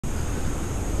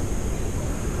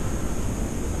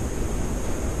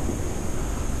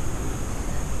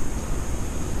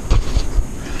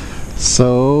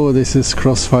So this is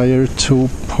Crossfire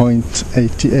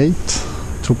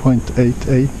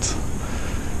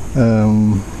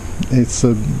 2.88. It's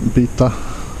a beta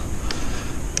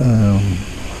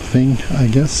thing, I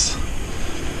guess.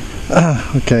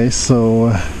 Okay,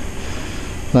 so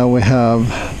now we have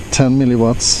 10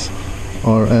 milliwatts.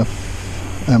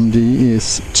 RFMD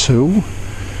is 2.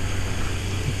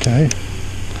 Okay.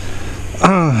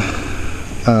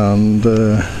 And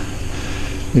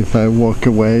if I walk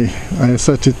away, I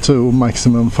set it to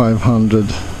maximum 500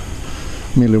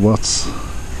 milliwatts,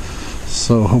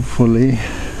 so hopefully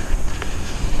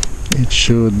it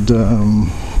should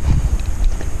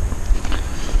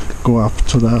go up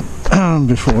to that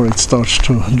before it starts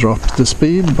to drop the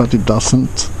speed, but it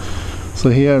doesn't. So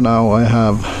here now I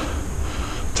have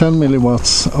 10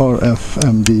 milliwatts,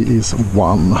 RFMD is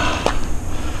 1,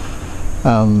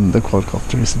 and the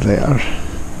quadcopter is there.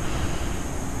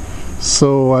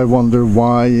 So I wonder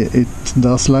why it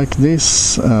does like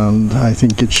this, and I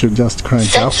think it should just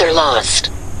crank up. Sensor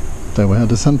lost. There we had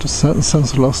the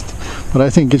sensor lost, but I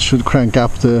think it should crank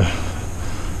up the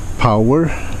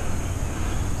power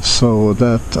so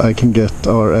that I can get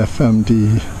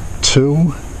RFMD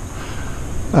 2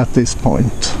 at this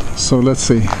point. So let's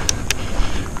see.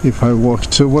 If I walk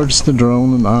towards the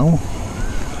drone now,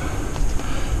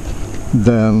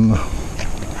 then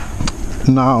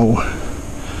now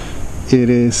it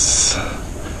is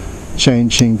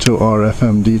changing to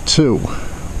RFMD 2,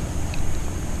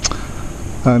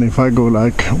 and if I go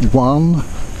like 1,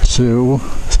 2,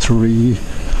 3,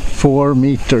 4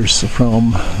 meters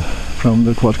from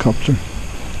the quadcopter.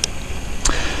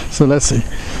 So let's see.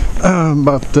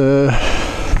 But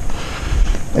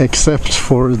except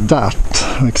from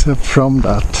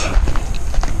that,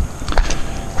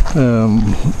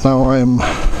 now I'm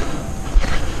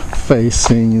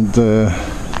facing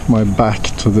my back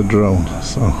to the drone,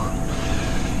 so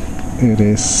it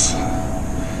is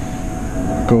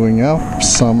going up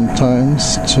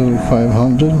sometimes to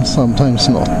 500, sometimes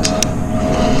not.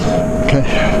 Okay.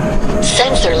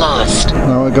 Sensor lost.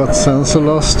 Now I got sensor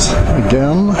lost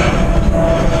again.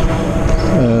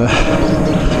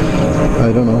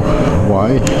 I don't know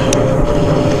why.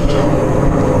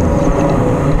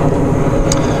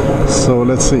 So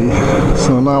let's see.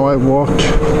 So now I walk.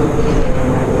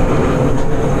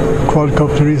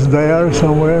 Quadcopter is there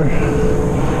somewhere,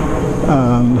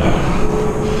 and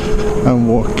I'm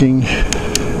walking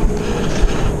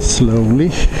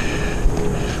slowly.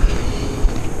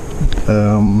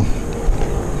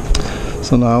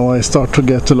 So now I start to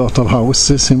get a lot of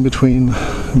houses in between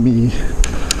me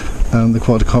and the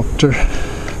quadcopter.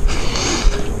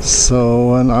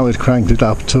 So now it cranked it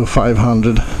up to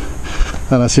 500,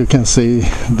 and as you can see,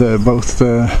 both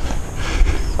the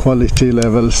quality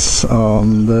levels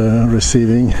on the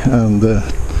receiving and the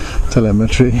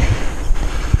telemetry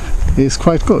is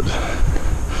quite good.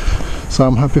 So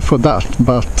I'm happy for that,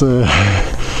 but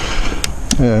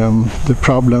the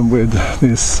problem with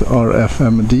this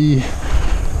RFMD,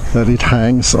 that it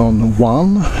hangs on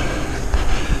 1,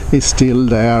 is still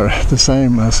there, the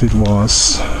same as it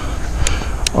was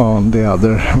on the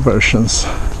other versions.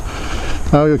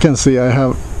 Now you can see I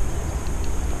have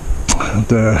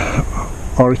the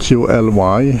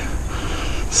RQLY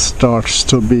starts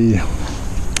to be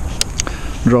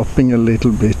dropping a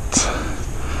little bit,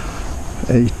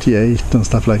 88 and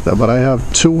stuff like that, but I have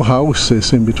 2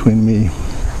 houses in between me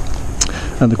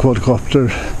and the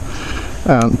quadcopter,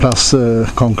 and plus a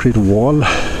concrete wall,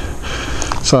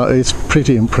 so it's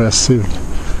pretty impressive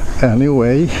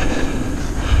anyway.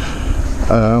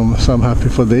 So I'm happy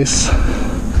for this,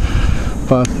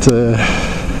 but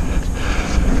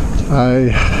I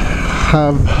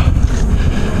have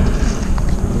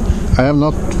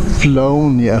not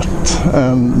flown yet,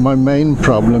 and my main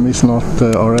problem is not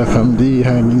the RFMD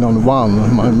hanging on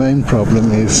 1. My main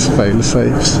problem is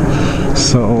fail-safes,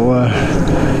 so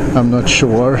I'm not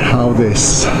sure how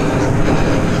this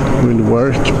will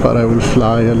work, but I will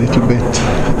fly a little bit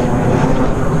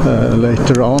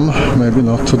later on, maybe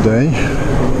not today.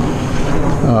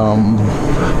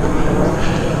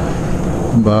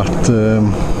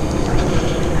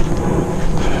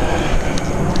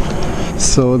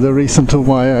 So the reason to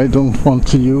why I don't want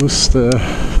to use the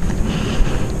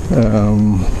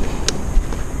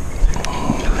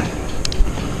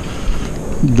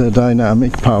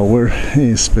dynamic power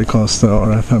is because the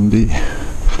RFMD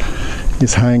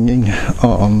is hanging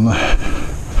on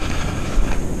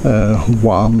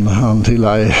 1 until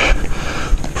I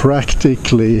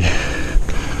practically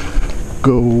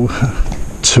go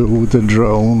to the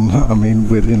drone, I mean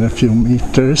within a few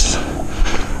meters,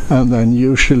 and then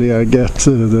usually I get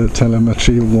the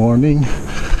telemetry warning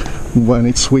when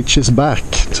it switches back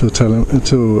to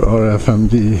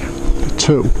RFMD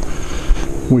 2,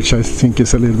 which I think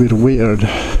is a little bit weird.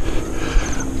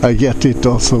 I get it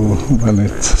also when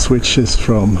it switches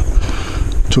from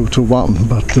 2 to 1,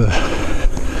 but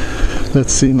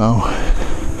let's see now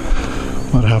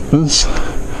what happens.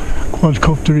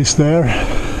 Quadcopter is there,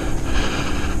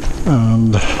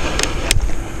 and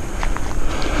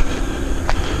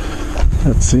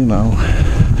let's see now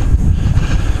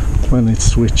when it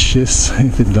switches,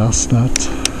 if it does that.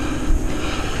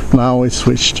 Now it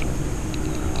switched.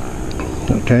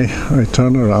 Okay, I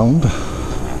turn around.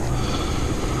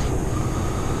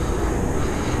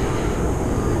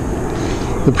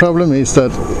 The problem is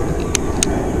that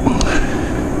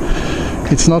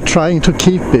it's not trying to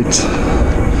keep it.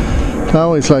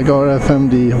 Now it's like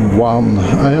RFMD 1.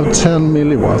 I have 10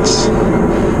 milliwatts.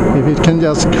 If it can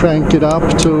just crank it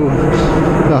up to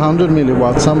 100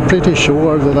 milliwatts, I'm pretty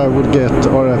sure that I would get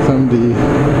RFMD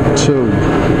 2.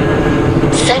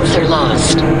 Sensor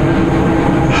lost.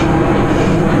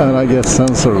 And I get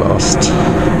sensor lost.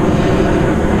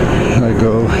 I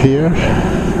go here.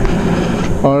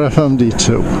 RFMD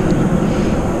 2.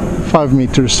 5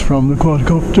 meters from the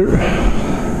quadcopter.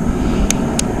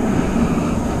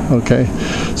 Okay,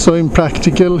 so in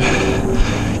practical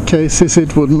cases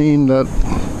it would mean that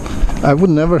I would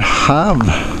never have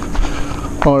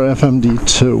RFMD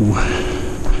 2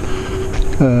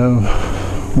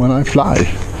 when I fly.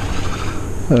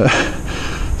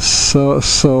 So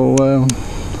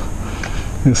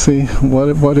you see,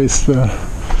 what is the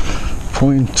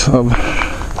point of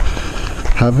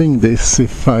having this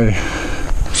if I...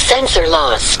 Sensor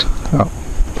lost. Oh.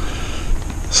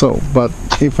 So, but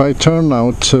if I turn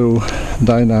now to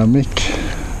dynamic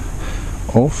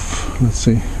off, let's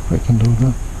see if I can do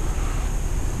that.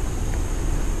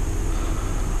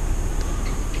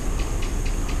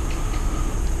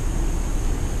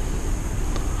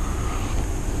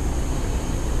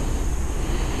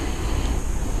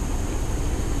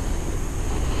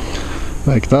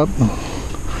 Like that.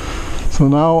 So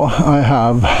now I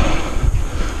have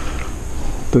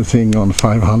the thing on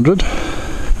 500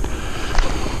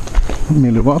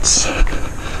 milliwatts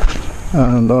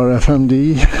and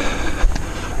RFMD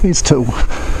is 2,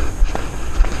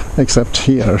 except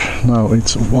here now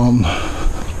it's 1.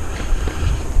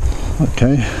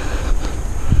 Okay,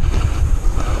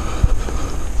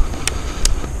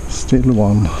 still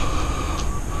 1.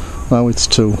 Now it's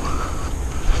 2.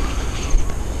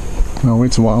 Now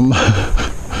it's 1.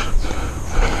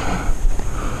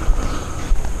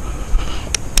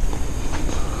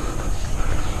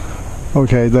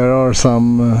 Okay, there are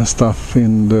some stuff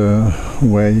in the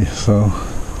way, so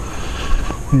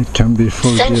it can be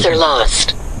forgiven. Sensor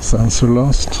lost. Sensor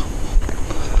lost.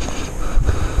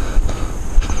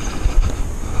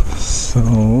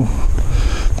 So,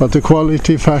 but the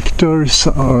quality factors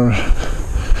are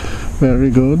very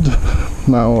good.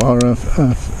 Now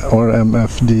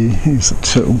RMFD is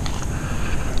 2.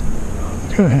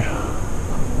 Okay.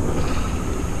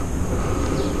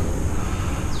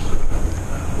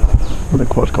 The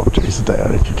quadcopter is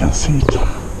there, if you can see it.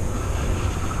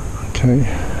 Okay.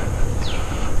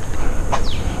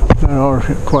 There are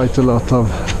quite a lot of...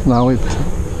 Now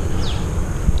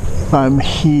I'm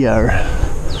here.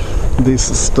 This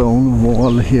stone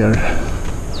wall here.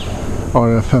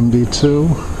 RFMD 2.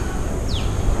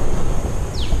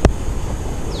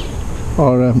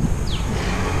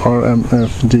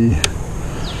 RMFD.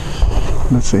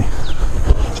 Let's see.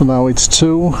 So now it's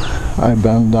 2. I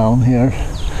bend down here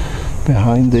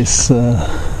behind this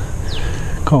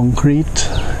concrete,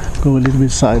 go a little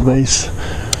bit sideways.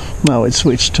 Now it's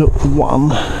switched to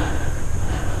 1,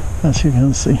 as you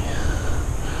can see.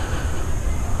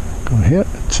 Go here,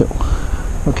 2.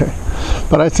 Okay,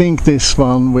 but I think this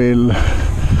one will,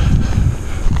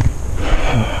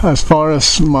 as far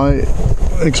as my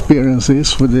experience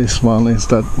is with this one, is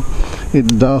that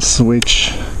it does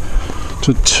switch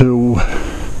to 2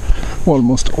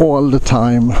 almost all the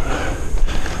time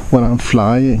when I'm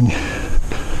flying,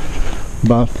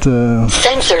 but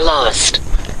sensor lost.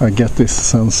 I get this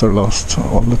sensor lost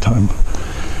all the time,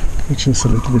 which is a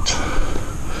little bit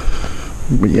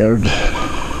weird.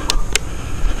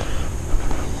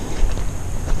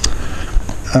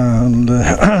 And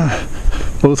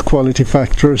both quality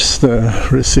factors, the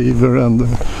receiver and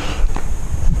the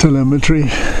telemetry,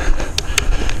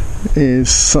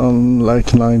 is on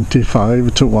like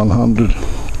 95 to 100.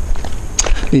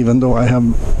 Even though I have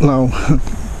now a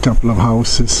couple of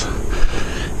houses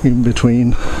in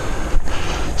between,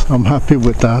 so I'm happy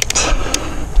with that.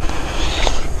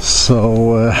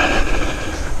 So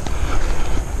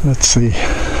let's see.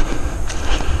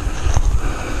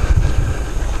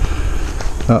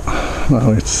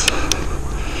 Now it's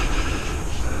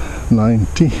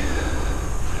 90.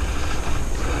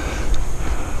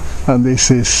 And this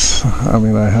is, I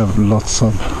mean, I have lots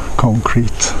of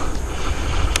concrete,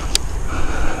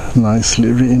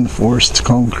 nicely reinforced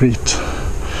concrete,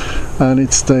 and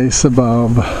it stays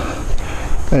above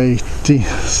 80,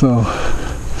 so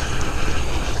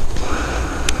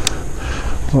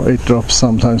it drops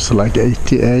sometimes to like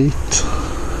 88.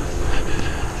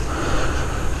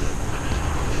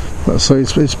 So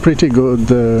it's pretty good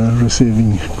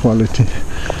receiving quality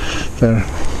there.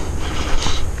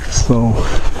 So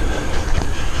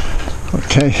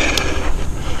okay,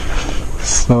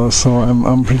 so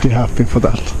I'm pretty happy for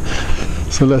that.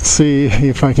 So let's see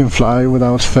if I can fly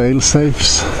without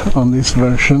fail-safes on this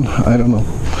version. I don't know,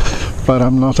 but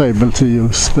I'm not able to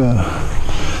use the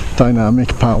dynamic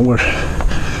power,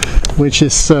 which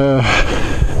is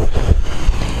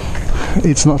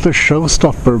it's not a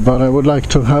showstopper, but I would like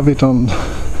to have it on,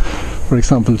 for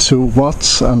example, 2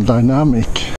 watts and dynamic,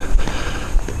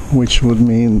 which would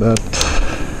mean that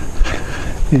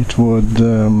it would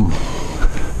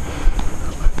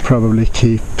probably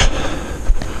keep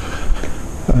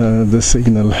the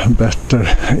signal better,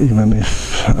 even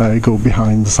if I go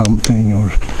behind something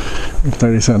or if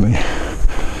there is any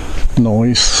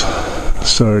noise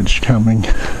surge coming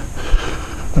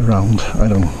around. I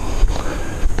don't know.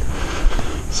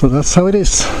 So that's how it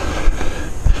is.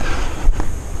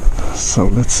 So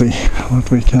let's see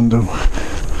what we can do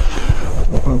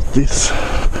about this.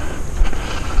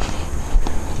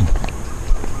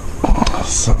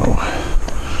 So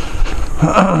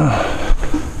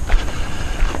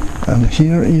and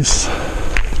here is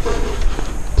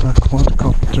a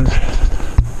quadcopter